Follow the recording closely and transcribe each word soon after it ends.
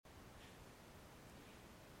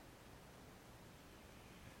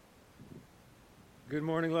Good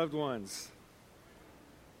morning, loved ones.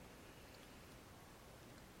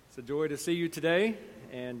 It's a joy to see you today,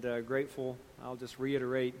 and grateful. I'll just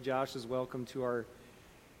reiterate Josh's welcome to our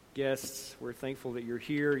guests. We're thankful that you're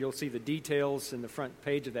here. You'll see the details in the front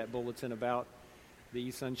page of that bulletin about the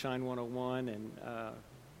East Sunshine 101 and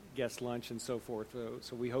guest lunch and so forth.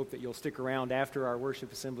 So we hope that you'll stick around after our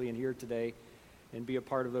worship assembly and here today and be a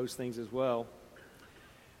part of those things as well.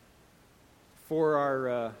 For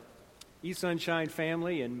our East Sunshine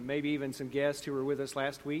family and maybe even some guests who were with us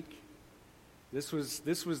last week, this was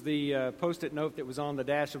the Post-it note that was on the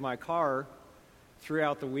dash of my car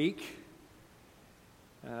throughout the week.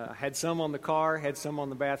 Had some on the car, had some on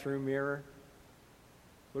the bathroom mirror.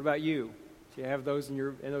 What about you? Do you have those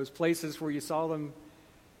in those places where you saw them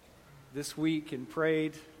this week and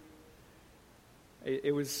prayed?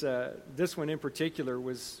 It was this one in particular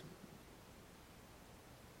was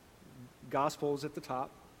Gospels at the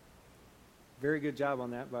top. Very good job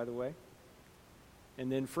on that, by the way.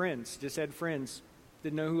 And then friends, just had friends.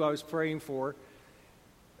 Didn't know who I was praying for.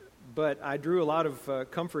 But I drew a lot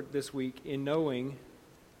of comfort this week in knowing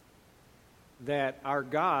that our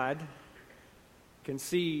God can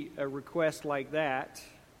see a request like that,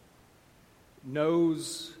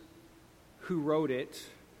 knows who wrote it,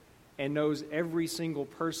 and knows every single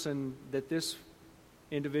person that this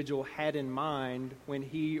individual had in mind when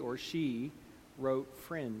he or she wrote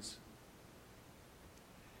friends.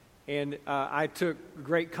 And I took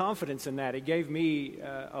great confidence in that. It gave me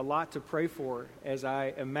a lot to pray for as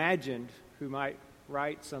I imagined who might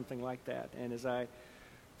write something like that. And as I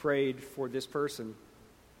prayed for this person,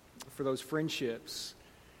 for those friendships,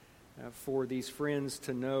 for these friends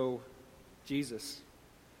to know Jesus.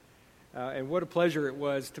 And what a pleasure it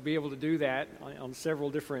was to be able to do that on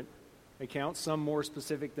several different accounts, some more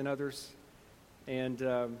specific than others.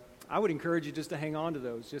 And I would encourage you just to hang on to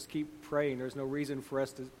those. Just keep praying. There's no reason for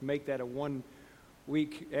us to make that a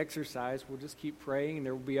one-week exercise. We'll just keep praying, and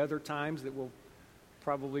there will be other times that we'll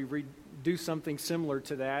probably do something similar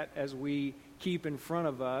to that as we keep in front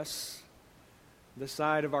of us the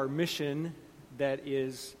side of our mission that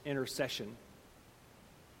is intercession.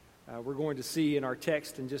 We're going to see in our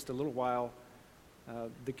text in just a little while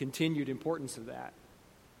the continued importance of that.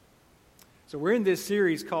 So we're in this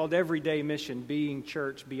series called Everyday Mission, Being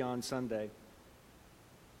Church Beyond Sunday.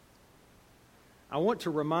 I want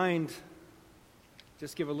to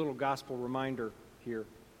just give a little gospel reminder here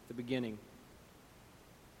at the beginning.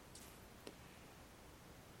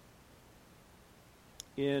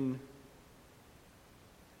 In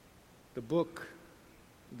the book,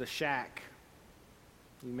 The Shack,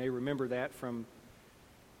 you may remember that from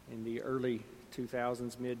in the early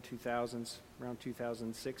 2000s, mid-2000s, around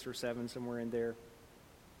 2006 or 7, somewhere in there.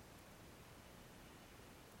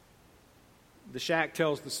 The Shack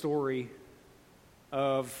tells the story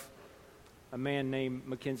of a man named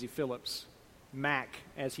Mackenzie Phillips, Mac,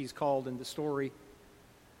 as he's called in the story.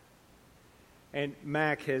 And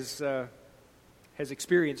Mac has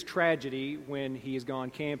experienced tragedy when he has gone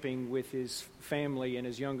camping with his family, and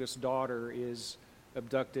his youngest daughter is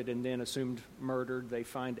abducted and then assumed murdered. They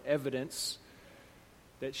find evidence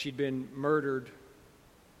that she'd been murdered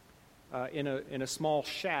in a small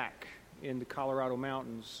shack in the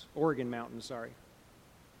Oregon mountains.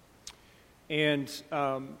 And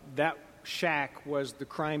that shack was the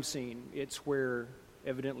crime scene. It's where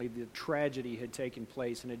evidently the tragedy had taken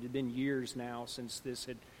place, and it had been years now since this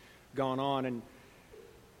had gone on. And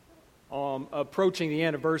approaching the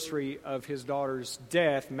anniversary of his daughter's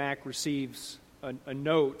death, Mac receives a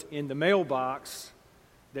note in the mailbox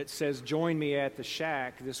that says, "Join me at the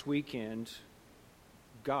shack this weekend,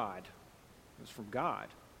 God." It was from God.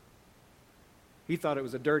 He thought it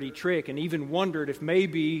was a dirty trick and even wondered if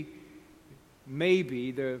maybe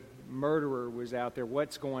the murderer was out there.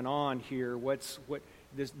 What's going on here?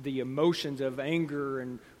 The emotions of anger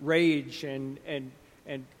and rage and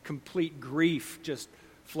complete grief just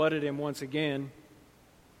flooded him once again.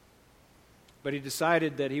 But he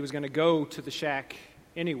decided that he was going to go to the shack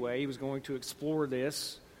anyway. He was going to explore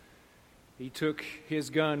this. He took his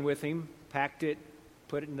gun with him, packed it,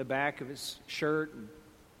 put it in the back of his shirt, and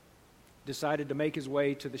decided to make his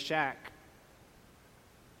way to the shack.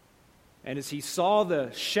 And as he saw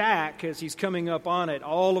the shack, as he's coming up on it,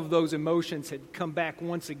 all of those emotions had come back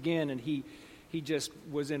once again, and he just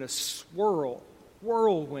was in a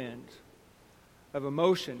whirlwind of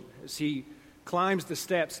emotion as he climbs the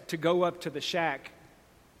steps to go up to the shack.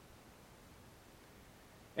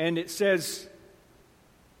 And it says,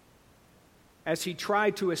 as he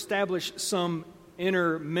tried to establish some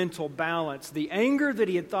inner mental balance, the anger that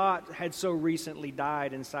he had thought had so recently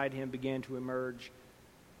died inside him began to emerge.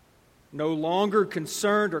 No longer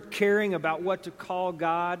concerned or caring about what to call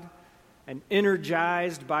God and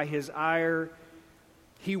energized by his ire,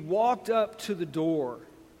 he walked up to the door.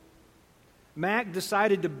 Mac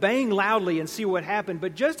decided to bang loudly and see what happened,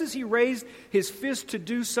 but just as he raised his fist to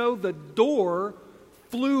do so, the door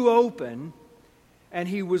flew open, and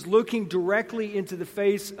he was looking directly into the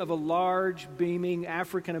face of a large, beaming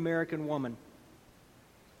African-American woman.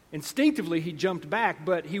 Instinctively, he jumped back,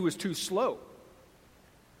 but he was too slow.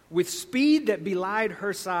 With speed that belied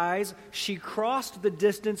her size, she crossed the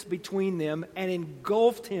distance between them and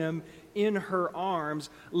engulfed him in her arms,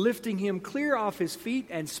 lifting him clear off his feet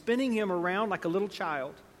and spinning him around like a little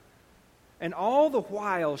child. And all the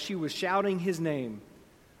while she was shouting his name,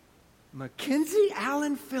 Mackenzie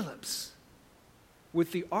Allen Phillips,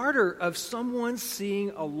 with the ardor of someone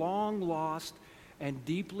seeing a long-lost and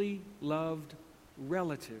deeply loved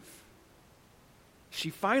relative. She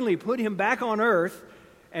finally put him back on earth,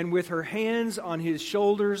 and with her hands on his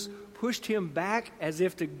shoulders, pushed him back as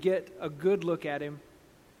if to get a good look at him.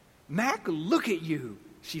 Mac, look at you,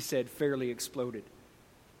 she said, fairly exploded.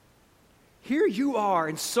 Here you are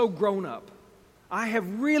and so grown up. I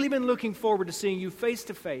have really been looking forward to seeing you face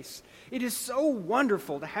to face. It is so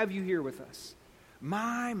wonderful to have you here with us.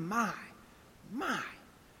 My,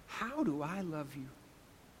 how do I love you?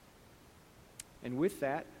 And with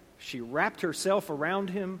that, she wrapped herself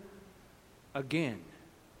around him again.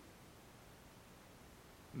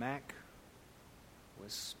 Mac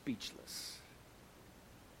was speechless.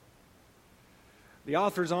 The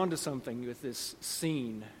author's onto something with this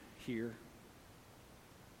scene here.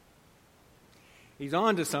 He's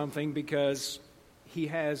onto something because he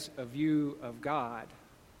has a view of God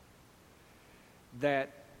that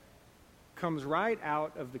comes right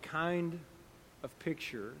out of the kind of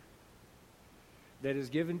picture that is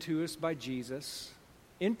given to us by Jesus,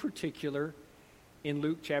 in particular in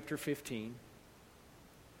Luke chapter 15.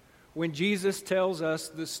 When Jesus tells us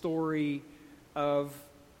the story of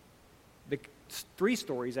the three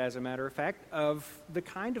stories, as a matter of fact, of the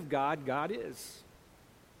kind of God God is.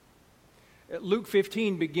 Luke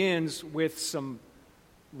 15 begins with some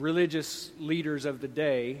religious leaders of the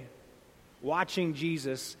day watching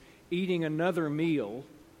Jesus eating another meal,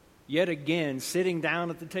 yet again sitting down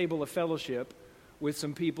at the table of fellowship with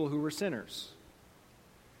some people who were sinners.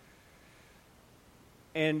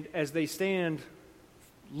 And as they stand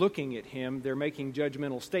looking at him, they're making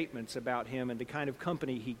judgmental statements about him and the kind of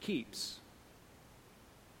company he keeps.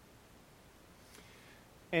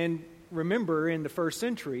 And remember, in the first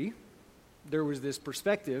century, there was this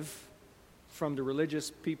perspective from the religious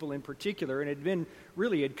people in particular, and it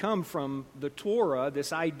had come from the Torah,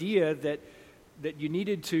 this idea that you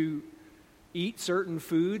needed to eat certain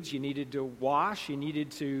foods, you needed to wash, you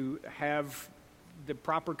needed to have the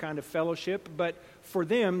proper kind of fellowship. But for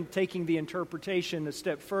them, taking the interpretation a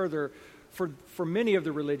step further, for many of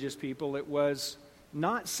the religious people, it was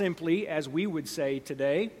not simply, as we would say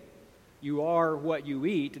today, you are what you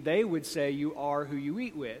eat. They would say you are who you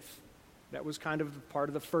eat with. That was kind of part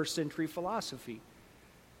of the first century philosophy.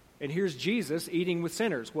 And here's Jesus eating with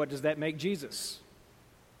sinners. What does that make Jesus?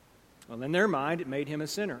 Well, in their mind, it made him a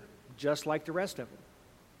sinner, just like the rest of them.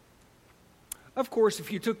 Of course,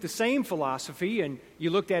 if you took the same philosophy and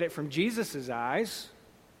you looked at it from Jesus' eyes,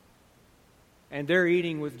 and they're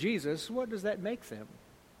eating with Jesus, what does that make them?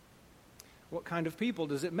 What kind of people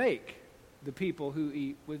does it make, the people who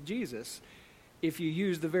eat with Jesus, if you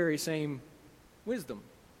use the very same wisdom?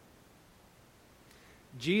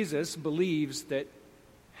 Jesus believes that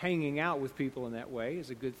hanging out with people in that way is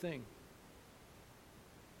a good thing.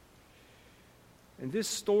 And this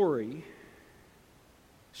story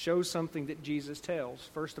shows something that Jesus tells.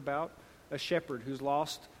 First, about a shepherd who's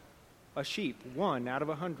lost a sheep, 1 out of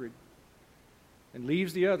 100, and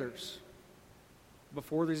leaves the others.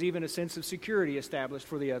 Before there's even a sense of security established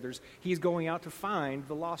for the others, he's going out to find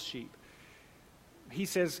the lost sheep. He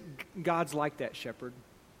says God's like that shepherd.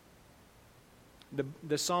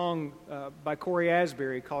 The song by Corey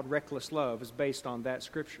Asbury called Reckless Love is based on that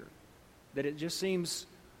scripture. That it just seems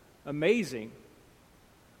amazing,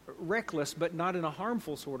 reckless, but not in a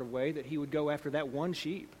harmful sort of way, that he would go after that one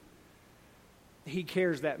sheep. He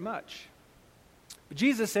cares that much. But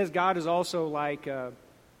Jesus says God is also like a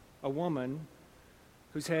woman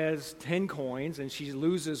who has 10 coins and she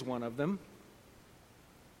loses one of them.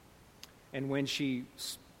 And when she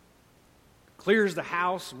clears the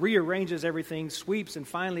house, rearranges everything, sweeps, and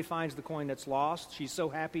finally finds the coin that's lost, she's so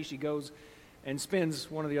happy she goes and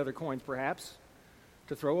spends one of the other coins, perhaps,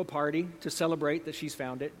 to throw a party, to celebrate that she's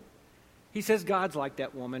found it. He says God's like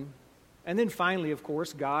that woman. And then finally, of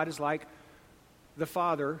course, God is like the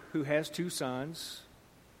father who has 2 sons,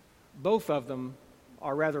 Both of them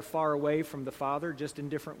are rather far away from the Father, just in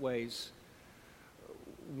different ways.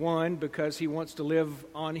 One, because he wants to live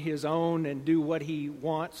on his own and do what he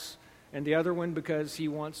wants, and the other one because he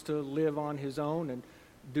wants to live on his own and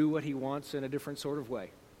do what he wants in a different sort of way.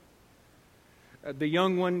 The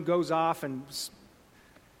young one goes off, and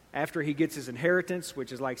after he gets his inheritance,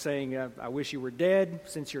 which is like saying, I wish you were dead.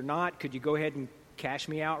 Since you're not, could you go ahead and cash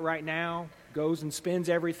me out right now? Goes and spends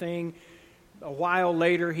everything. A while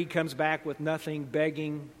later, he comes back with nothing,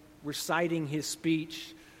 begging, reciting his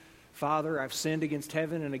speech. Father, I've sinned against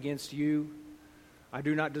heaven and against you. I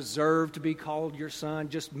do not deserve to be called your son.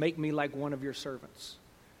 Just make me like one of your servants.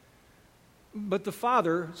 But the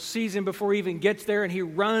father sees him before he even gets there, and he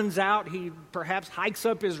runs out. He perhaps hikes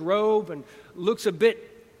up his robe and looks a bit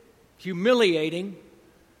humiliating,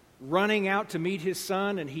 running out to meet his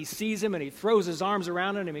son, and he sees him, and he throws his arms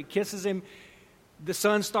around him, and he kisses him. The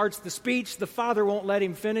son starts the speech. The father won't let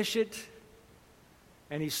him finish it,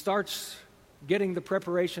 and he starts getting the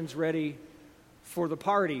preparations ready for the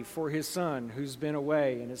party for his son who's been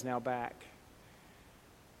away and is now back.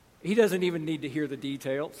 He doesn't even need to hear the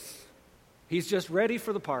details. He's just ready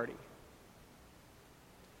for the party.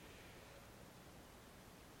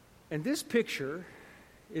 And this picture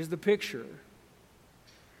is the picture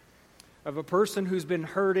of a person who's been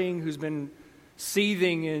hurting, who's been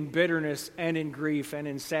seething in bitterness and in grief and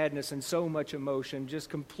in sadness and so much emotion, just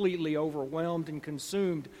completely overwhelmed and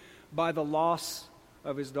consumed by the loss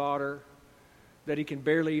of his daughter that he can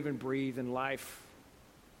barely even breathe in life.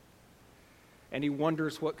 And he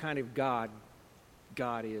wonders what kind of God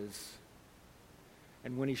is.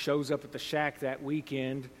 And when he shows up at the shack that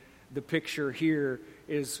weekend, the picture here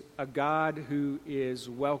is a God who is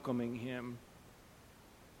welcoming him.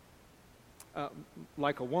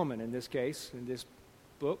 Like a woman in this case, in this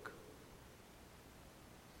book.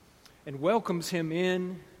 And welcomes him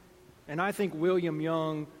in. And I think William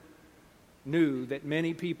Young knew that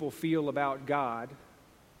many people feel about God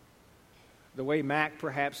the way Mac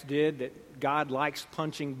perhaps did, that God likes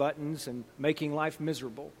punching buttons and making life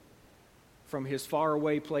miserable from his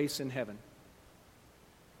faraway place in heaven.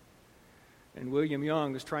 And William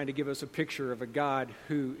Young is trying to give us a picture of a God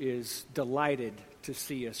who is delighted to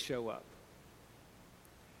see us show up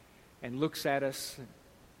and looks at us,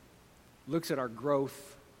 looks at our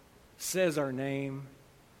growth, says our name,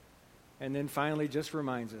 and then finally just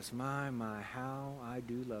reminds us, my, how I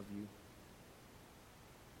do love you.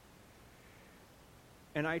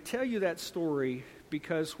 And I tell you that story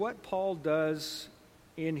because what Paul does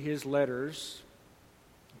in his letters,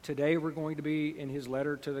 today we're going to be in his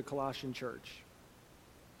letter to the Colossian church.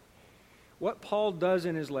 What Paul does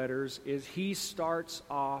in his letters is he starts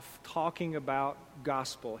off talking about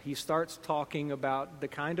gospel. He starts talking about the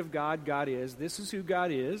kind of God God is. This is who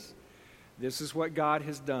God is. This is what God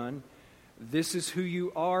has done. This is who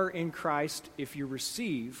you are in Christ if you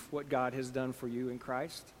receive what God has done for you in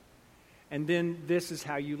Christ. And then this is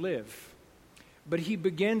how you live. But he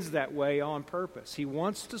begins that way on purpose. He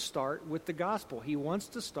wants to start with the gospel. He wants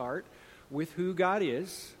to start with who God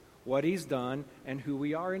is, what he's done, and who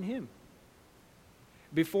we are in him.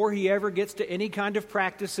 Before he ever gets to any kind of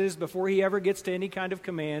practices, before he ever gets to any kind of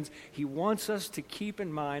commands, he wants us to keep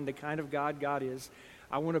in mind the kind of God God is.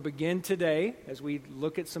 I want to begin today as we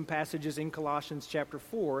look at some passages in Colossians chapter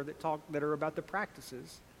 4 that are about the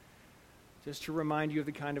practices, just to remind you of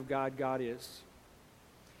the kind of God God is.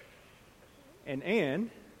 And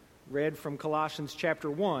Anne read from Colossians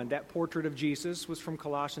chapter 1. That portrait of Jesus was from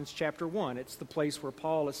Colossians chapter 1. It's the place where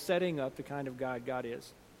Paul is setting up the kind of God God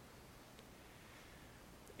is.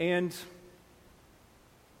 And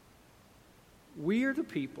we are the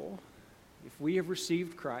people, if we have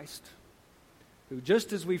received Christ, who,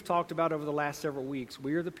 just as we've talked about over the last several weeks,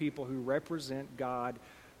 we are the people who represent God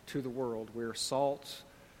to the world. We're salt,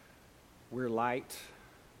 we're light.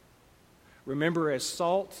 Remember, as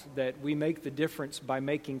salt, that we make the difference by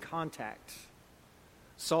making contact.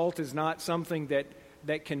 Salt is not something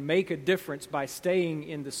that can make a difference by staying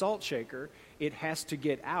in the salt shaker. It has to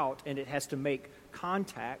get out and it has to make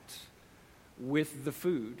contact with the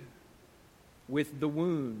food, with the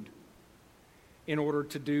wound, in order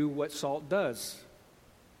to do what salt does.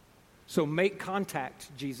 So make contact,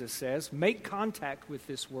 Jesus says. Make contact with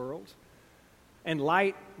this world. And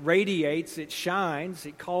light radiates, it shines,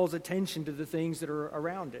 it calls attention to the things that are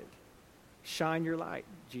around it. Shine your light,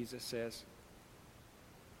 Jesus says.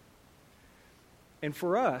 And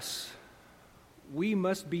for us, we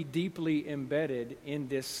must be deeply embedded in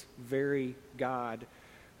this very God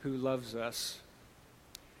who loves us.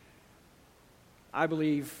 I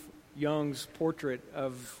believe Young's portrait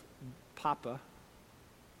of Papa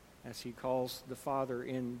as he calls the Father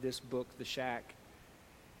in this book, The Shack,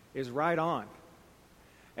 is right on.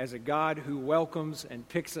 As a God who welcomes and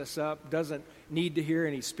picks us up, doesn't need to hear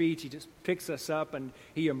any speech. He just picks us up and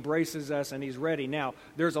he embraces us and he's ready. Now,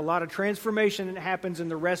 there's a lot of transformation that happens in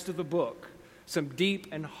the rest of the book. Some deep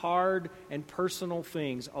and hard and personal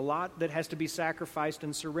things. A lot that has to be sacrificed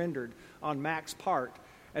and surrendered on Mac's part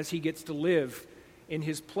as he gets to live in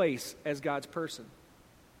his place as God's person.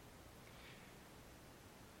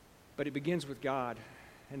 But it begins with God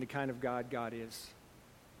and the kind of God God is.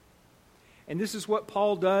 And this is what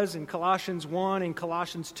Paul does in Colossians 1 and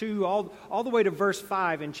Colossians 2, all the way to verse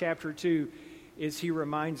 5 in chapter 2, is he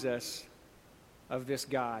reminds us of this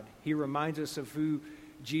God. He reminds us of who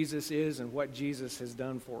Jesus is and what Jesus has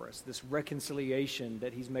done for us. This reconciliation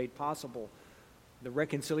that he's made possible. The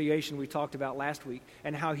reconciliation we talked about last week,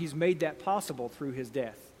 and how he's made that possible through his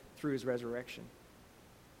death, through his resurrection.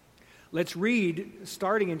 Let's read,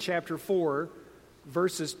 starting in chapter 4,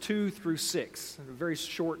 verses 2 through 6. A very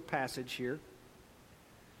short passage here.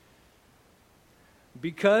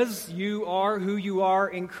 Because you are who you are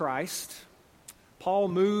in Christ, Paul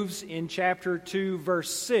moves in chapter 2,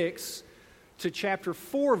 verse 6 to chapter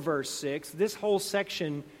 4, verse 6. This whole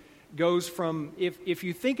section goes from, if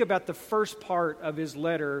you think about the first part of his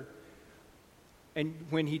letter, and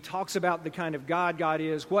when he talks about the kind of God God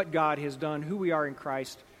is, what God has done, who we are in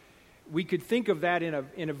Christ, we could think of that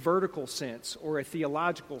in a vertical sense, or a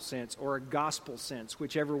theological sense, or a gospel sense,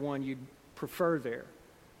 whichever one you'd prefer there.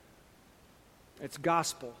 It's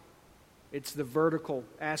gospel. It's the vertical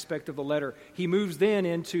aspect of the letter. He moves then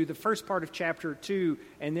into the first part of chapter 2,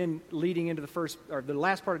 and then leading into the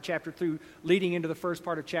last part of chapter 2, leading into the first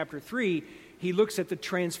part of chapter 3, he looks at the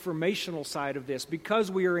transformational side of this. Because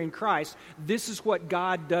we are in Christ, this is what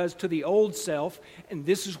God does to the old self, and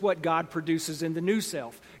this is what God produces in the new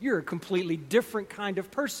self. You're a completely different kind of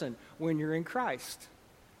person when you're in Christ.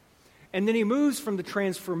 And then he moves from the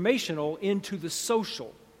transformational into the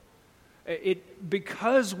social.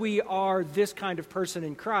 Because we are this kind of person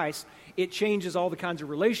in Christ, it changes all the kinds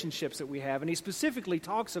of relationships that we have. And he specifically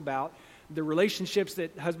talks about the relationships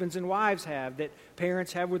that husbands and wives have, that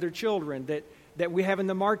parents have with their children, that we have in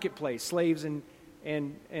the marketplace, slaves and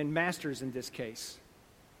masters in this case.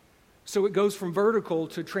 So it goes from vertical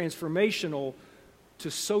to transformational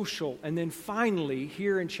to social, and then finally,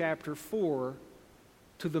 here in chapter 4,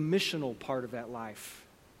 to the missional part of that life.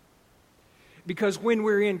 Because when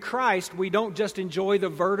we're in Christ, we don't just enjoy the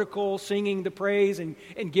vertical, singing the praise and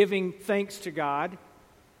giving thanks to God.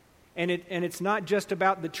 And it's not just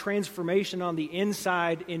about the transformation on the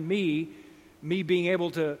inside in me being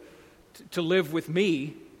able to live with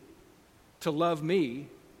me, to love me.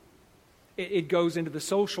 It goes into the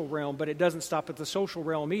social realm, but it doesn't stop at the social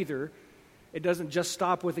realm either. It doesn't just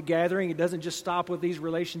stop with the gathering. It doesn't just stop with these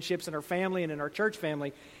relationships in our family and in our church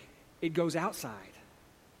family. It goes outside.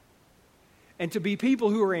 And to be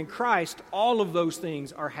people who are in Christ, all of those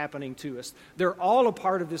things are happening to us. They're all a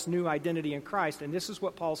part of this new identity in Christ. And this is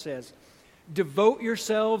what Paul says. Devote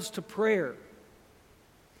yourselves to prayer,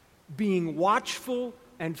 being watchful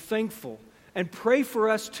and thankful. And pray for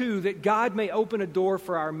us too, that God may open a door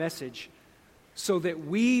for our message, so that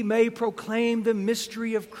we may proclaim the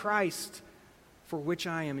mystery of Christ, for which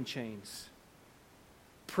I am in chains.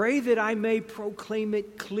 Pray that I may proclaim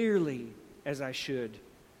it clearly as I should.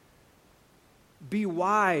 Be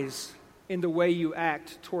wise in the way you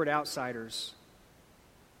act toward outsiders.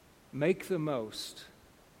 Make the most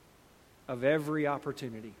of every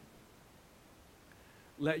opportunity.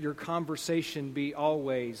 Let your conversation be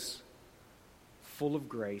always full of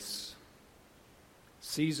grace,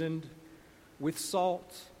 seasoned with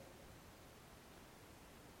salt,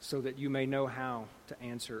 so that you may know how to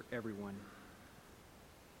answer everyone.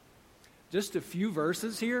 Just a few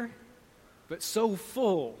verses here, but so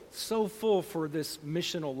full for this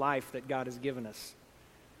missional life that God has given us.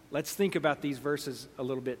 Let's think about these verses a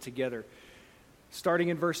little bit together. Starting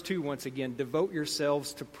in verse 2 once again, devote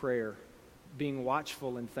yourselves to prayer, being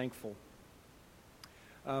watchful and thankful.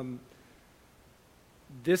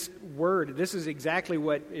 This is exactly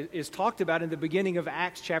what is talked about in the beginning of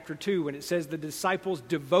Acts chapter 2, when it says the disciples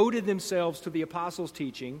devoted themselves to the apostles'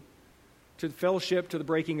 teaching, to the fellowship, to the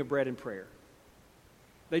breaking of bread and prayer.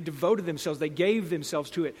 They devoted themselves. They gave themselves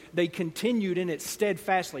to it. They continued in it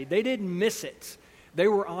steadfastly. They didn't miss it. They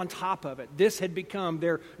were on top of it. This had become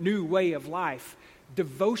their new way of life.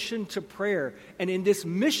 Devotion to prayer. And in this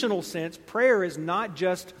missional sense, prayer is not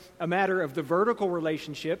just a matter of the vertical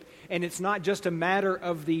relationship, and it's not just a matter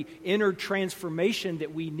of the inner transformation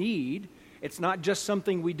that we need. It's not just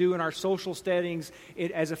something we do in our social settings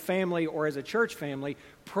as a family or as a church family.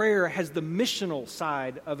 Prayer has the missional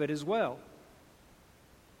side of it as well.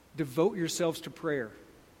 Devote yourselves to prayer.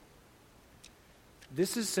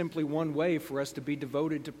 This is simply one way for us to be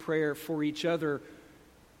devoted to prayer for each other,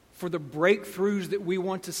 for the breakthroughs that we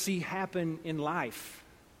want to see happen in life.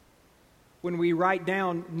 When we write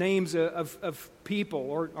down names of people,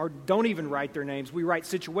 or don't even write their names, we write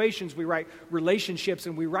situations, we write relationships,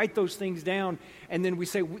 and we write those things down, and then we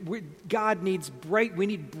say, we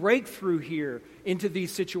need breakthrough here into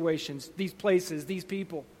these situations, these places, these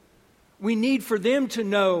people. We need for them to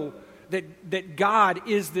know that God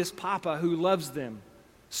is this Papa who loves them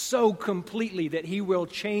so completely that He will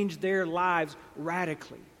change their lives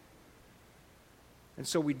radically. And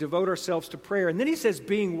so we devote ourselves to prayer. And then he says,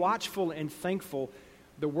 being watchful and thankful.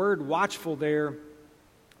 The word watchful there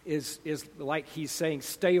is like he's saying,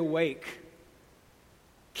 stay awake.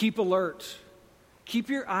 Keep alert. Keep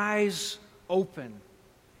your eyes open.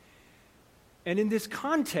 And in this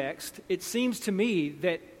context, it seems to me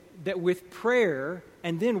that with prayer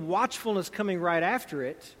and then watchfulness coming right after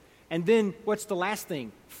it, and then what's the last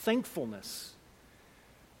thing? Thankfulness.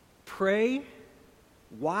 Pray,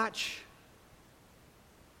 watch,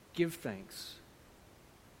 give thanks.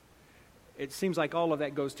 It seems like all of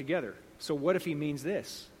that goes together. So what if he means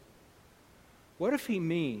this? What if he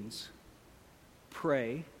means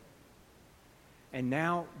pray and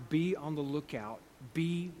now be on the lookout,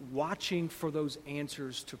 be watching for those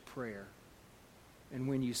answers to prayer, and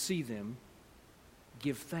when you see them,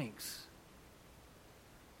 give thanks.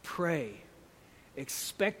 Pray,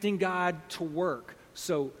 expecting God to work.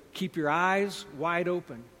 So keep your eyes wide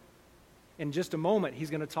open. In just a moment, he's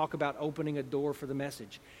going to talk about opening a door for the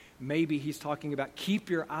message. Maybe he's talking about keep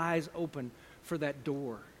your eyes open for that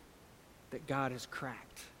door that God has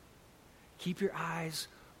cracked. Keep your eyes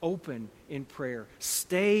open in prayer.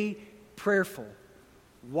 Stay prayerful.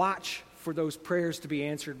 Watch for those prayers to be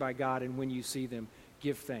answered by God, and when you see them,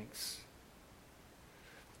 give thanks.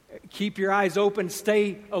 Keep your eyes open,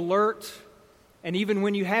 stay alert, and even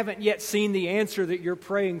when you haven't yet seen the answer that you're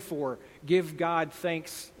praying for, give God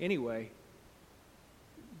thanks anyway.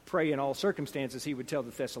 Pray in all circumstances, he would tell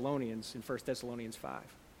the Thessalonians in 1 Thessalonians 5.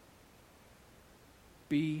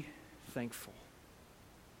 Be thankful.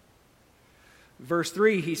 Verse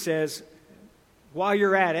 3, he says, while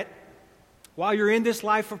you're at it, while you're in this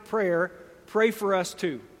life of prayer, pray for us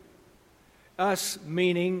too. Us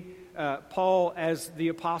meaning Paul as the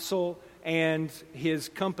apostle and his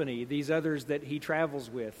company, these others that he travels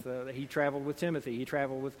with. He traveled with Timothy, he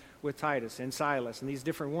traveled with Titus and Silas and these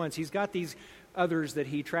different ones. He's got these others that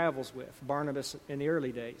he travels with, Barnabas in the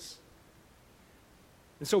early days.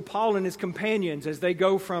 And so Paul and his companions, as they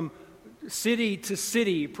go from city to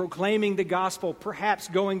city, proclaiming the gospel, perhaps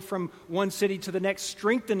going from one city to the next,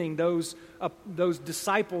 strengthening those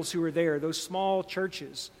disciples who are there, those small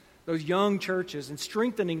churches, those young churches, and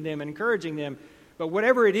strengthening them and encouraging them. But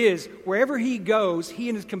whatever it is, wherever he goes, he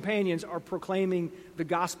and his companions are proclaiming the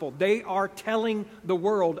gospel. They are telling the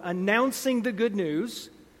world, announcing the good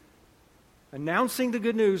news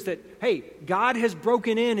that, hey, God has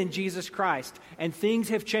broken in Jesus Christ, and things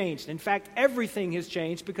have changed. In fact, everything has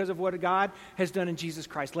changed because of what God has done in Jesus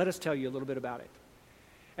Christ. Let us tell you a little bit about it.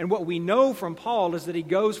 And what we know from Paul is that he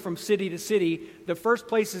goes from city to city. The first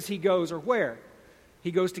places he goes are where? He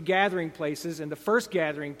goes to gathering places, and the first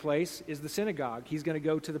gathering place is the synagogue. He's going to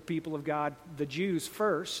go to the people of God, the Jews,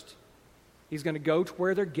 first. He's going to go to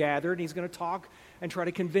where they're gathered, and he's going to talk and try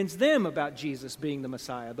to convince them about Jesus being the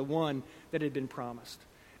Messiah, the one that had been promised.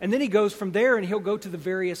 And then he goes from there, and he'll go to the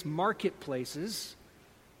various marketplaces,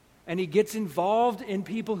 and he gets involved in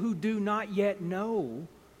people who do not yet know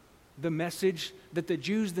the message that the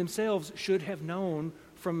Jews themselves should have known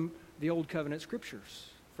from the Old Covenant Scriptures,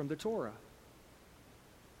 from the Torah.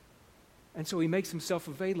 And so he makes himself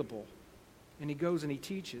available, and he goes and he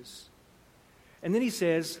teaches. And then he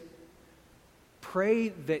says, pray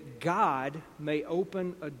that God may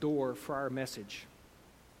open a door for our message.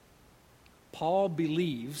 Paul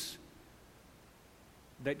believes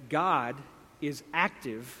that God is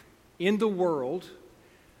active in the world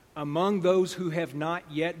among those who have not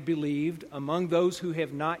yet believed, among those who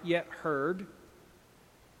have not yet heard,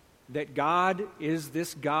 that God is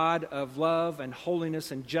this God of love and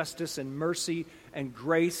holiness and justice and mercy and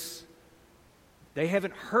grace. They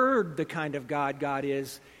haven't heard the kind of God God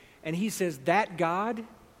is. And he says that God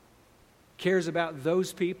cares about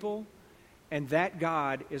those people, and that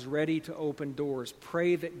God is ready to open doors.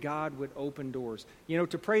 Pray that God would open doors. You know,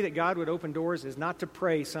 to pray that God would open doors is not to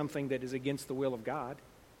pray something that is against the will of God.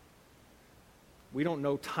 We don't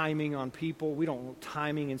know timing on people. We don't know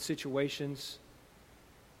timing in situations.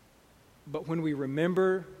 But when we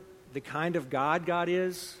remember the kind of God God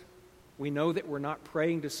is, we know that we're not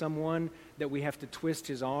praying to someone that we have to twist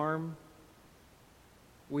his arm.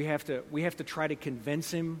 We have to try to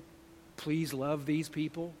convince him, please love these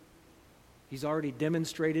people. He's already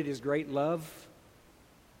demonstrated his great love.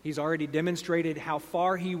 He's already demonstrated how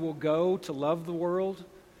far he will go to love the world.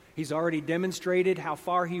 He's already demonstrated how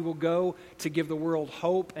far he will go to give the world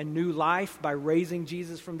hope and new life by raising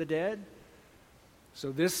Jesus from the dead.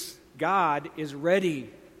 So this God is ready.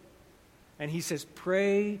 And he says,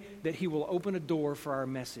 pray that he will open a door for our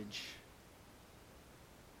message.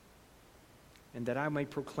 And that I may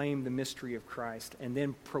proclaim the mystery of Christ. And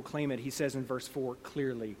then proclaim it, he says in verse 4,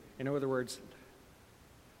 clearly. In other words,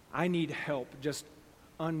 I need help just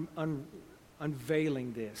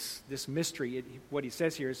unveiling this mystery. What he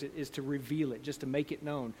says here is to reveal it, just to make it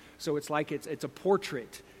known. So it's like it's a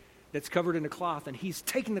portrait that's covered in a cloth, and he's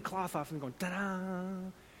taking the cloth off and going, ta-da!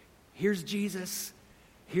 Here's Jesus.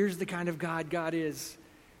 Here's the kind of God God is.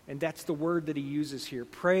 And that's the word that he uses here.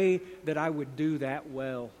 Pray that I would do that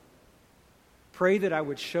well. Pray that I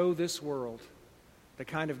would show this world the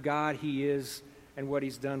kind of God he is and what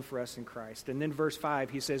he's done for us in Christ. And then verse 5,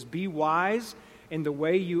 he says, be wise in the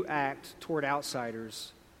way you act toward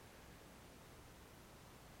outsiders.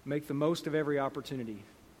 Make the most of every opportunity.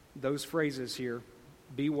 Those phrases here,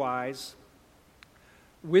 be wise.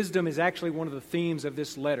 Wisdom is actually one of the themes of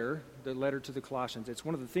this letter, the letter to the Colossians. It's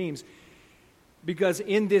one of the themes because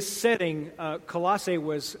in this setting, Colossae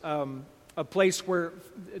was a place where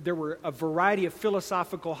there were a variety of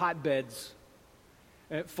philosophical hotbeds.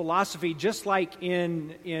 Philosophy, just like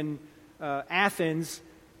in Athens,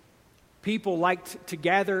 people liked to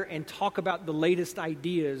gather and talk about the latest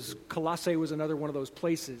ideas. Colossae was another one of those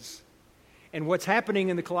places. And what's happening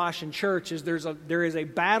in the Colossian church is there is a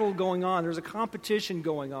battle going on. There's a competition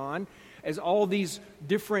going on as all these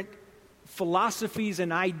different philosophies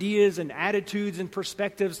and ideas and attitudes and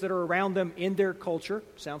perspectives that are around them in their culture,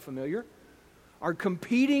 sound familiar, are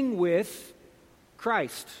competing with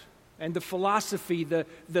Christ and the philosophy,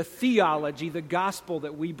 the theology, the gospel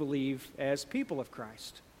that we believe as people of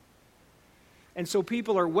Christ. And so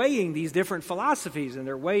people are weighing these different philosophies, and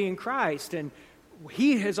they're weighing Christ. And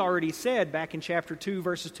he has already said back in chapter 2,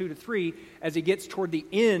 verses 2 to 3, as he gets toward the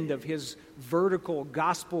end of his vertical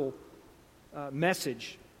gospel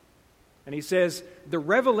message, and he says, the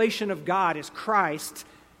revelation of God is Christ,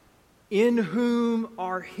 in whom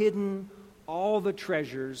are hidden all the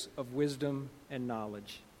treasures of wisdom and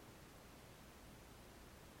knowledge.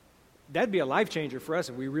 That'd be a life changer for us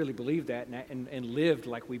if we really believed that and lived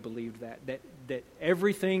like we believed that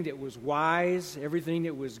everything that was wise, everything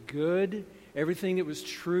that was good, everything that was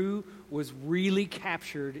true was really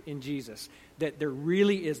captured in Jesus. That there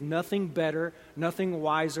really is nothing better, nothing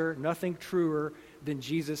wiser, nothing truer than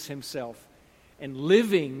Jesus himself. And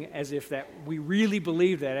living as if that we really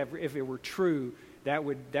believed that, if it were true, that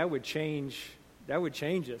would change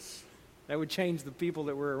us. That would change the people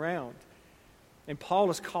that we're around. And Paul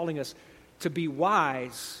is calling us to be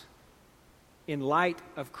wise in light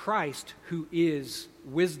of Christ, who is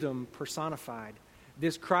wisdom personified.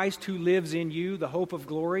 This Christ who lives in you, the hope of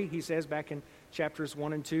glory, he says back in chapters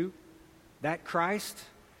 1 and 2, that Christ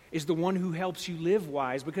is the one who helps you live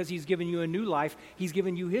wise because he's given you a new life. He's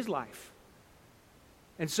given you his life.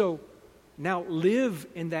 And so now live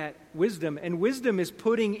in that wisdom. And wisdom is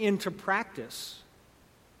putting into practice.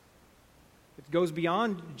 It goes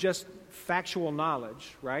beyond just factual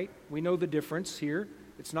knowledge, right? We know the difference here.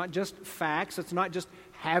 It's not just facts. It's not just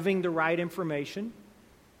having the right information.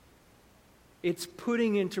 It's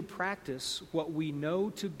putting into practice what we know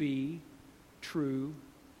to be true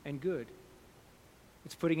and good.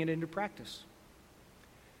 It's putting it into practice.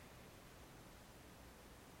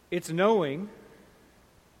 It's knowing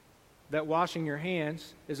that washing your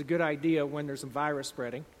hands is a good idea when there's some virus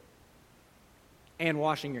spreading, and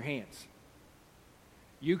washing your hands.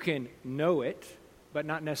 You can know it, but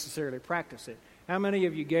not necessarily practice it. How many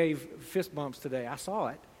of you gave fist bumps today? I saw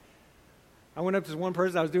it. I went up to this one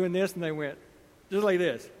person, I was doing this, and they went just like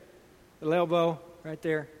this. Little elbow right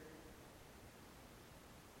there.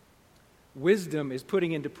 Wisdom is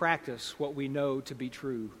putting into practice what we know to be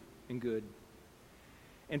true and good.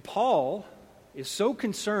 And Paul is so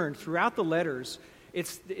concerned throughout the letters.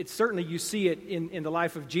 It's certainly, you see it in the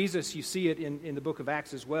life of Jesus. You see it in the book of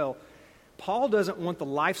Acts as well. Paul doesn't want the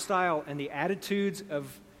lifestyle and the attitudes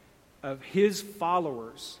of his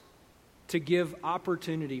followers to give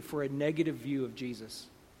opportunity for a negative view of Jesus.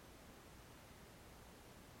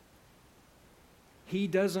 He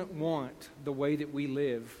doesn't want the way that we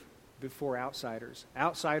live before outsiders.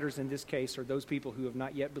 Outsiders in this case are those people who have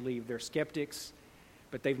not yet believed. They're skeptics,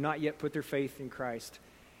 but they've not yet put their faith in Christ.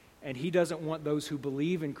 And he doesn't want those who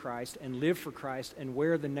believe in Christ and live for Christ and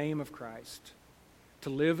wear the name of Christ to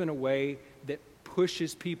live in a way that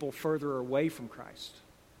pushes people further away from Christ,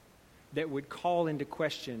 that would call into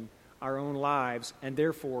question our own lives and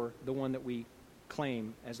therefore the one that we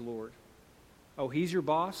claim as Lord. Oh, he's your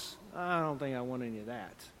boss? I don't think I want any of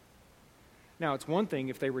that. Now, it's one thing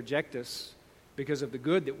if they reject us because of the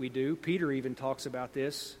good that we do. Peter even talks about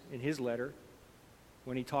this in his letter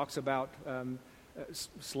when he talks about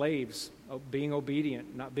slaves being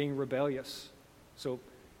obedient, not being rebellious. So,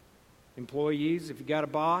 employees, if you got a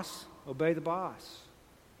boss, obey the boss.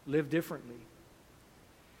 Live differently.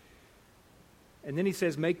 And then he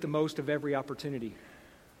says, make the most of every opportunity.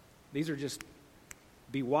 These are just,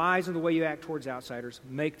 be wise in the way you act towards outsiders.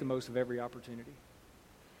 Make the most of every opportunity.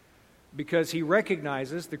 Because he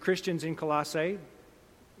recognizes the Christians in Colossae,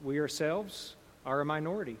 we ourselves, are a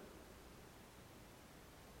minority.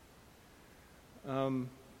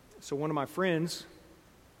 So one of my friends,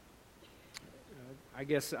 I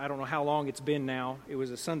guess, I don't know how long it's been now. It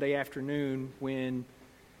was a Sunday afternoon when,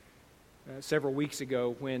 several weeks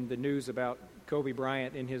ago, when the news about Kobe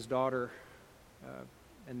Bryant and his daughter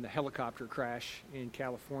and the helicopter crash in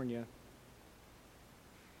California.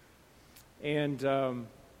 And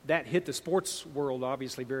that hit the sports world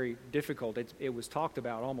obviously very difficult. It was talked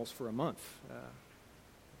about almost for a month.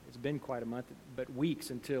 It's been quite a month, but weeks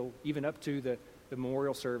until, even up to the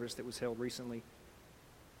memorial service that was held recently.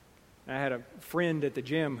 I had a friend at the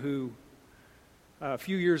gym who, a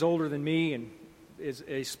few years older than me, and is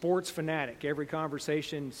a sports fanatic. Every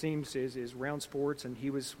conversation seems is around sports, and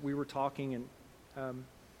we were talking, and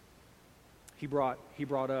he brought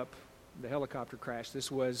up the helicopter crash.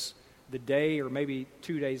 This was the day or maybe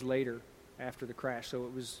 2 days later after the crash, so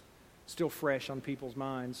it was still fresh on people's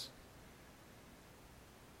minds.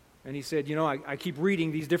 And he said, I keep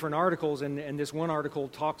reading these different articles, and this one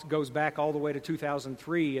article goes back all the way to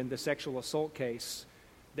 2003 and the sexual assault case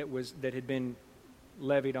that had been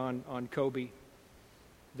levied on Kobe,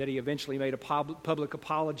 that he eventually made a public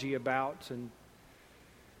apology about, and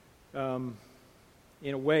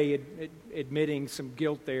in a way admitting some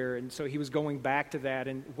guilt there. And so he was going back to that.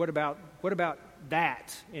 And what about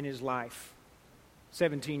that in his life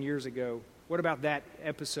 17 years ago? What about that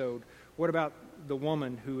episode? What about the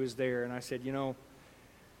woman who was there? And I said,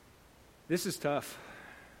 this is tough.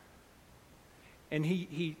 And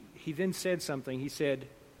he then said something. He said,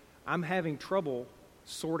 I'm having trouble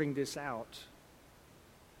sorting this out.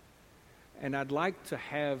 And I'd like to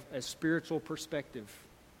have a spiritual perspective.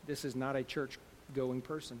 This is not a church-going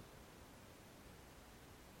person.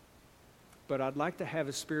 But I'd like to have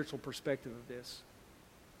a spiritual perspective of this.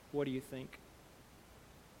 What do you think?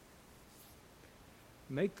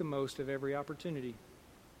 Make the most of every opportunity.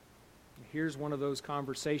 Here's one of those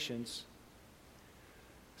conversations.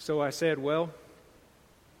 So I said, well,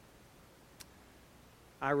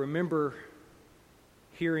 I remember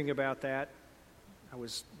hearing about that. I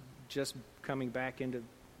was just coming back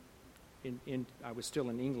I was still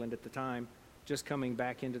in England at the time, just coming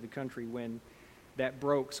back into the country when that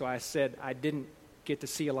broke. So I said I didn't get to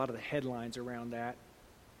see a lot of the headlines around that.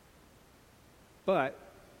 But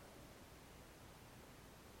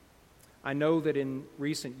I know that in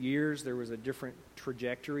recent years there was a different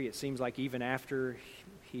trajectory. It seems like even after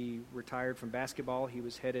he retired from basketball, he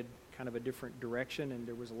was headed kind of a different direction, and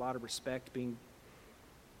there was a lot of respect being,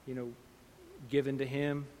 given to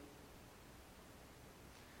him.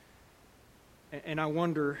 And I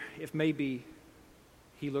wonder if maybe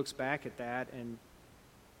he looks back at that and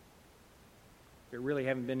there really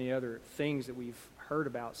haven't been any other things that we've heard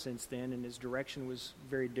about since then, and his direction was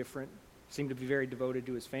very different. Seemed to be very devoted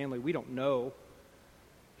to his family. We don't know.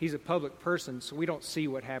 He's a public person, so we don't see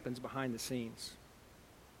what happens behind the scenes.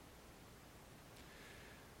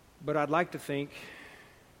 But I'd like to think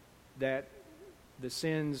that the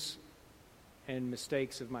sins and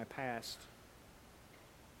mistakes of my past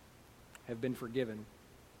have been forgiven.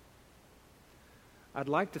 I'd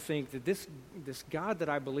like to think that this God that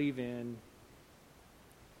I believe in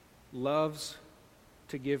loves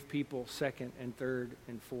to give people second and third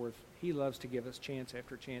and fourth. He loves to give us chance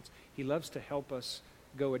after chance. He loves to help us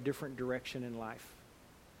go a different direction in life.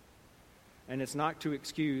 And it's not to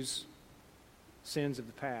excuse sins of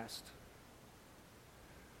the past.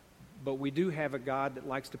 But we do have a God that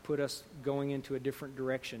likes to put us going into a different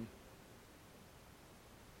direction.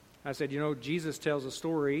 I said, Jesus tells a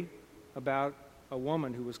story about a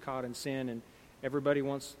woman who was caught in sin, and everybody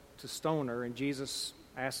wants to stone her, and Jesus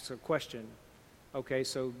asks a question. Okay,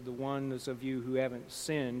 so the ones of you who haven't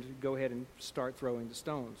sinned, go ahead and start throwing the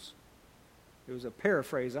stones. It was a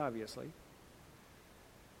paraphrase, obviously.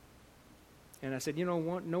 And I said, no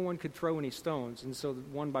one could throw any stones. And so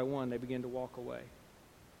one by one, they began to walk away.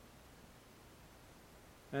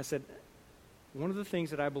 And I said, one of the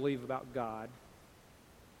things that I believe about God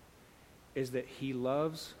is that He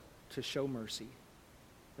loves to show mercy.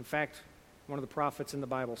 In fact, one of the prophets in the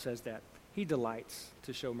Bible says that. He delights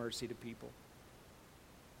to show mercy to people.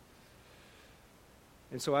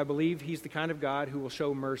 And so I believe He's the kind of God who will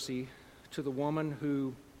show mercy to the woman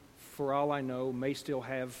who, for all I know, may still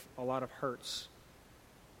have a lot of hurts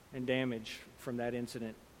and damage from that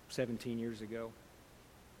incident 17 years ago.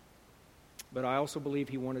 But I also believe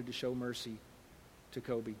He wanted to show mercy to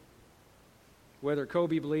Kobe. Whether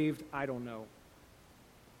Kobe believed, I don't know.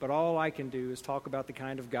 But all I can do is talk about the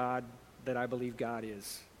kind of God that I believe God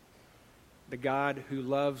is. The God who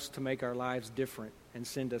loves to make our lives different and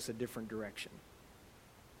send us a different direction.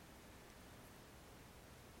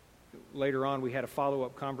 Later on, we had a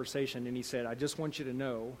follow-up conversation, and he said, I just want you to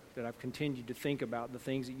know that I've continued to think about the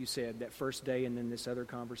things that you said that first day and then this other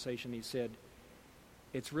conversation. He said,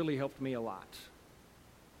 it's really helped me a lot.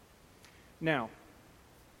 Now,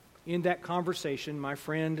 in that conversation, my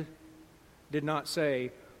friend did not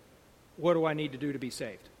say, what do I need to do to be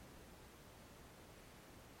saved?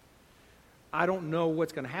 I don't know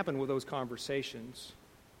what's going to happen with those conversations,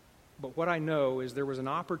 but what I know is there was an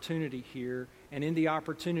opportunity here, and in the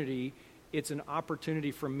opportunity, it's an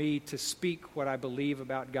opportunity for me to speak what I believe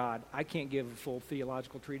about God. I can't give a full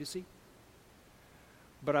theological treatise,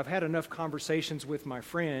 but I've had enough conversations with my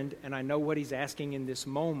friend, and I know what he's asking in this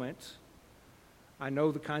moment. I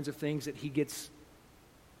know the kinds of things that he gets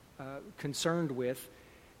concerned with,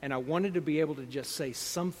 and I wanted to be able to just say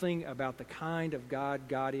something about the kind of God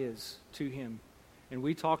God is to him. And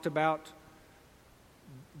we talked about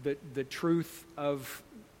the truth of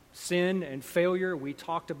sin and failure. We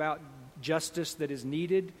talked about justice that is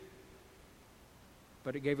needed.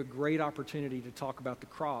 But it gave a great opportunity to talk about the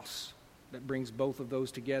cross that brings both of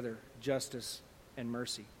those together, justice and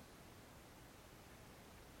mercy.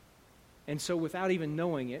 And so without even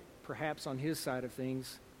knowing it, perhaps on his side of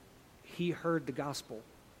things, he heard the gospel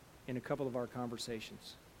in a couple of our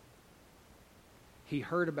conversations. He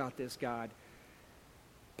heard about this God.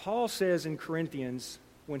 Paul says in Corinthians,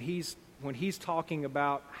 when he's talking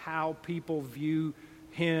about how people view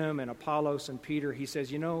him and Apollos and Peter, he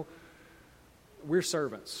says, we're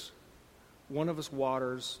servants. One of us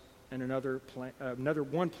waters and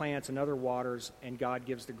one plants, another waters, and God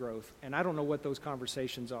gives the growth. And I don't know what those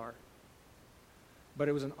conversations are, but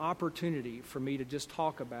it was an opportunity for me to just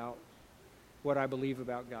talk about what I believe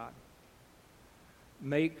about God.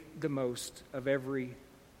 Make the most of every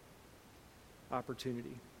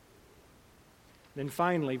opportunity. Then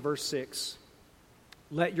finally, verse 6,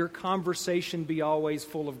 let your conversation be always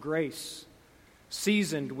full of grace,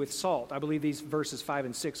 seasoned with salt. I believe these verses 5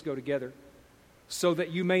 and 6 go together, so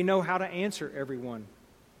that you may know how to answer everyone.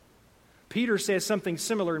 Peter says something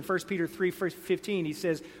similar in 1 Peter 3:15. He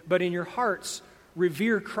says, but in your hearts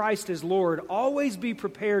revere Christ as Lord. Always be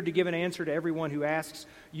prepared to give an answer to everyone who asks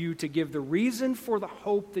you to give the reason for the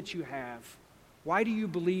hope that you have. Why do you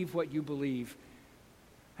believe what you believe?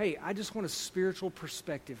 Hey, I just want a spiritual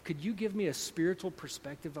perspective. Could you give me a spiritual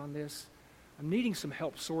perspective on this? I'm needing some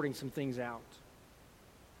help sorting some things out.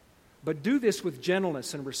 But do this with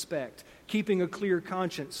gentleness and respect, keeping a clear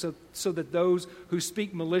conscience so that those who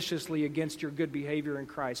speak maliciously against your good behavior in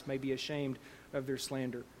Christ may be ashamed of their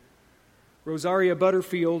slander. Rosaria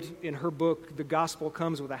Butterfield, in her book, The Gospel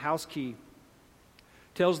Comes with a House Key,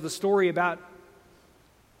 tells the story about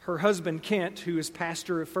her husband, Kent, who is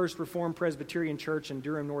pastor of First Reformed Presbyterian Church in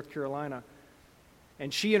Durham, North Carolina.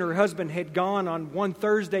 And she and her husband had gone on one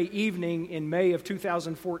Thursday evening in May of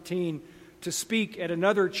 2014 to speak at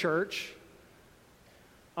another church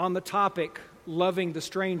on the topic, loving the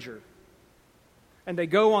stranger. And they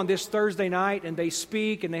go on this Thursday night and they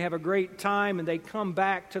speak and they have a great time and they come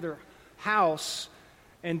back to their house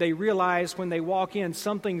and they realize when they walk in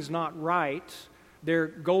something's not right. Their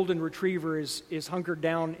golden retriever is hunkered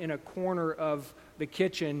down in a corner of the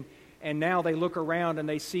kitchen, and now they look around and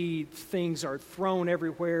they see things are thrown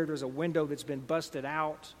everywhere. There's a window that's been busted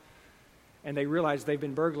out, and they realize they've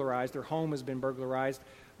been burglarized. Their home has been burglarized.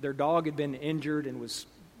 Their dog had been injured and was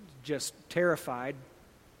just terrified.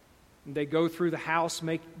 And they go through the house,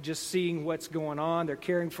 just seeing what's going on. They're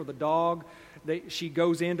caring for the dog. She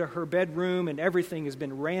goes into her bedroom, and everything has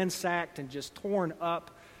been ransacked and just torn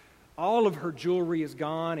up. All of her jewelry is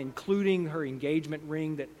gone, including her engagement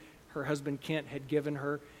ring that her husband Kent had given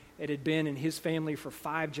her. It had been in his family for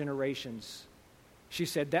 5 generations. She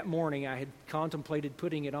said, that morning I had contemplated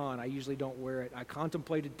putting it on. I usually don't wear it. I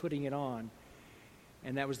contemplated putting it on,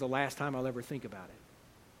 and that was the last time I'll ever think about it.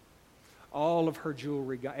 All of her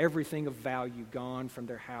jewelry, everything of value gone from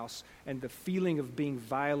their house, and the feeling of being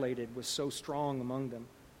violated was so strong among them.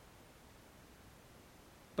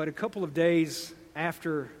 But a couple of days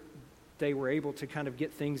after they were able to kind of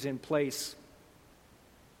get things in place,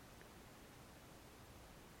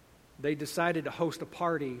 they decided to host a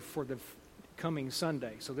party for the coming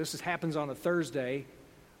Sunday. So this happens on a Thursday.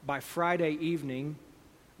 By Friday evening,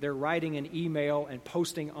 they're writing an email and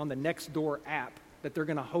posting on the Nextdoor app that they're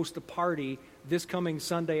going to host a party this coming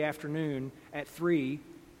Sunday afternoon at 3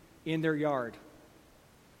 in their yard.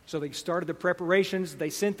 So they started the preparations,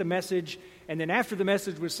 they sent the message, and then after the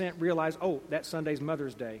message was sent, realized, that Sunday's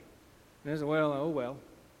Mother's Day. And they said, well,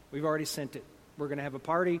 we've already sent it. We're going to have a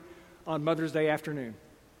party on Mother's Day afternoon.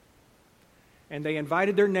 And they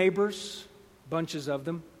invited their neighbors, bunches of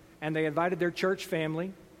them, and they invited their church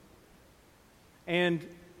family. And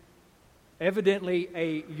evidently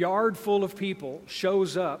a yard full of people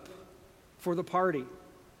shows up for the party.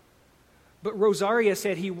 But Rosaria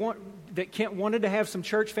said that Kent wanted to have some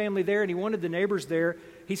church family there, and he wanted the neighbors there.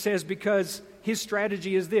 He says because his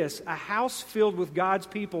strategy is this: a house filled with God's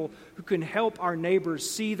people who can help our neighbors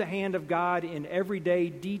see the hand of God in everyday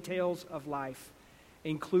details of life,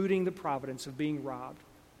 including the providence of being robbed.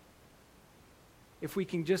 If we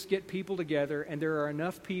can just get people together, and there are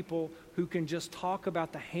enough people who can just talk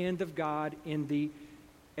about the hand of God in the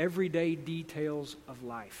everyday details of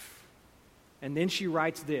life. And then she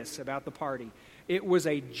writes this about the party. It was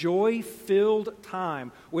a joy-filled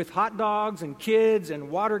time with hot dogs and kids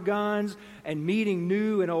and water guns and meeting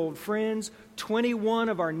new and old friends. 21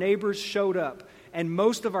 of our neighbors showed up, and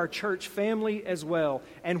most of our church family as well.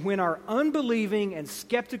 And when our unbelieving and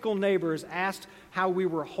skeptical neighbors asked how we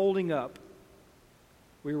were holding up,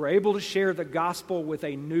 we were able to share the gospel with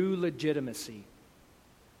a new legitimacy.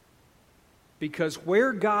 Because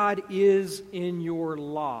where God is in your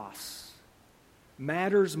loss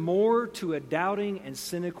matters more to a doubting and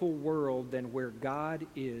cynical world than where God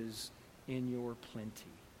is in your plenty.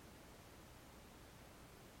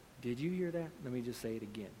 Did you hear that? Let me just say it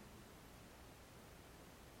again.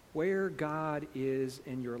 Where God is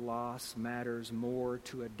in your loss matters more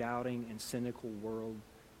to a doubting and cynical world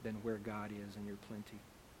than where God is in your plenty.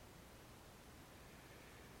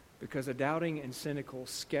 Because a doubting and cynical,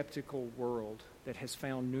 skeptical world that has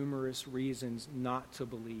found numerous reasons not to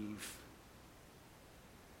believe,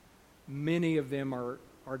 many of them are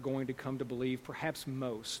going to come to believe, perhaps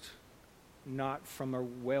most, not from a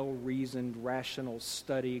well-reasoned, rational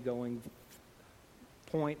study going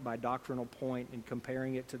point by doctrinal point and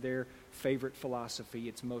comparing it to their favorite philosophy.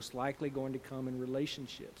 It's most likely going to come in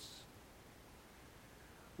relationships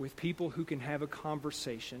with people who can have a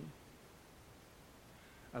conversation,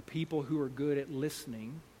 a people who are good at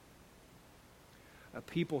listening, a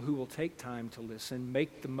people who will take time to listen,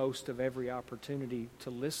 make the most of every opportunity to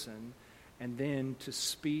listen, and then to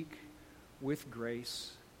speak with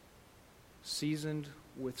grace, seasoned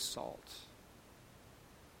with salt,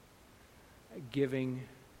 giving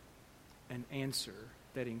an answer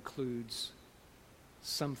that includes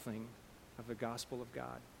something of the gospel of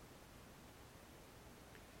God.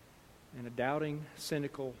 And a doubting,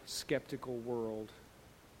 cynical, skeptical world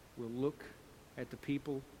will look at the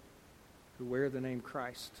people who wear the name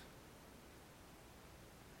Christ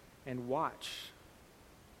and watch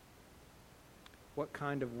what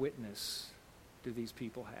kind of witness do these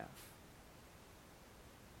people have.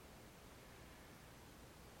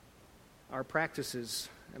 Our practices,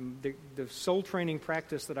 the soul training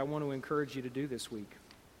practice that I want to encourage you to do this week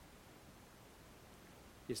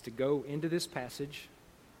is to go into this passage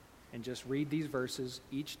and just read these verses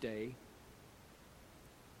each day,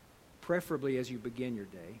 preferably as you begin your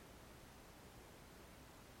day.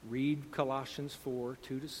 Read Colossians 4,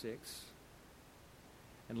 2-6,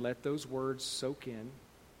 and let those words soak in,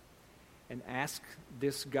 and ask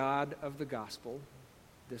this God of the gospel,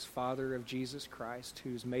 this Father of Jesus Christ,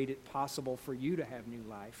 who's made it possible for you to have new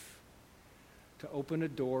life, to open a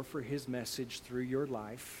door for his message through your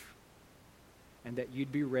life, and that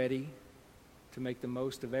you'd be ready to make the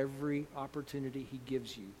most of every opportunity he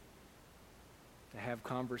gives you to have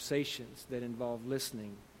conversations that involve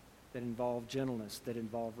listening, that involve gentleness, that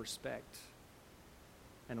involve respect,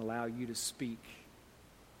 and allow you to speak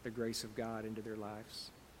the grace of God into their lives.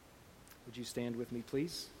 Would you stand with me,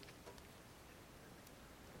 please?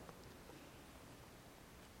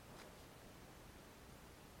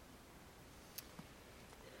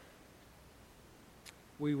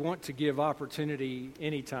 we want to give opportunity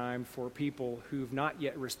anytime for people who've not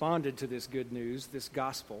yet responded to this good news, this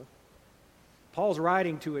gospel. Paul's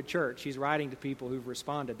writing to a church. He's writing to people who've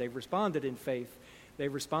responded. They've responded in faith.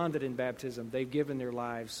 They've responded in baptism. They've given their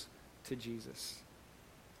lives to Jesus.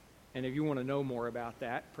 And if you want to know more about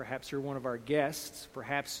that, perhaps you're one of our guests.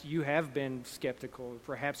 Perhaps you have been skeptical.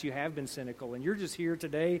 Perhaps you have been cynical. And you're just here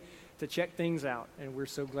today to check things out. And we're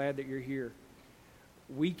so glad that you're here.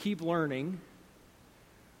 We keep learning.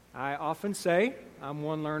 I often say I'm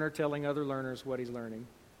one learner telling other learners what he's learning.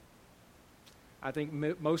 I think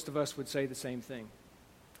most of us would say the same thing.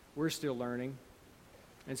 We're still learning.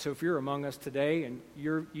 And so if you're among us today and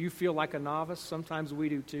you feel like a novice, sometimes we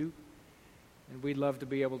do too. And we'd love to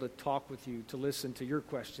be able to talk with you, to listen to your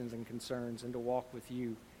questions and concerns, and to walk with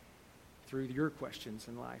you through your questions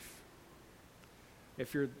in life.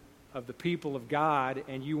 If you're of the people of God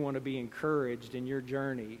and you want to be encouraged in your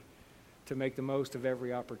journey to make the most of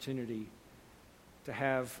every opportunity to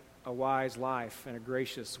have a wise life and a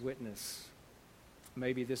gracious witness,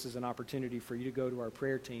 maybe this is an opportunity for you to go to our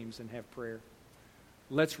prayer teams and have prayer.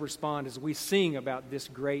 Let's respond as we sing about this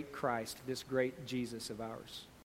great Christ, this great Jesus of ours.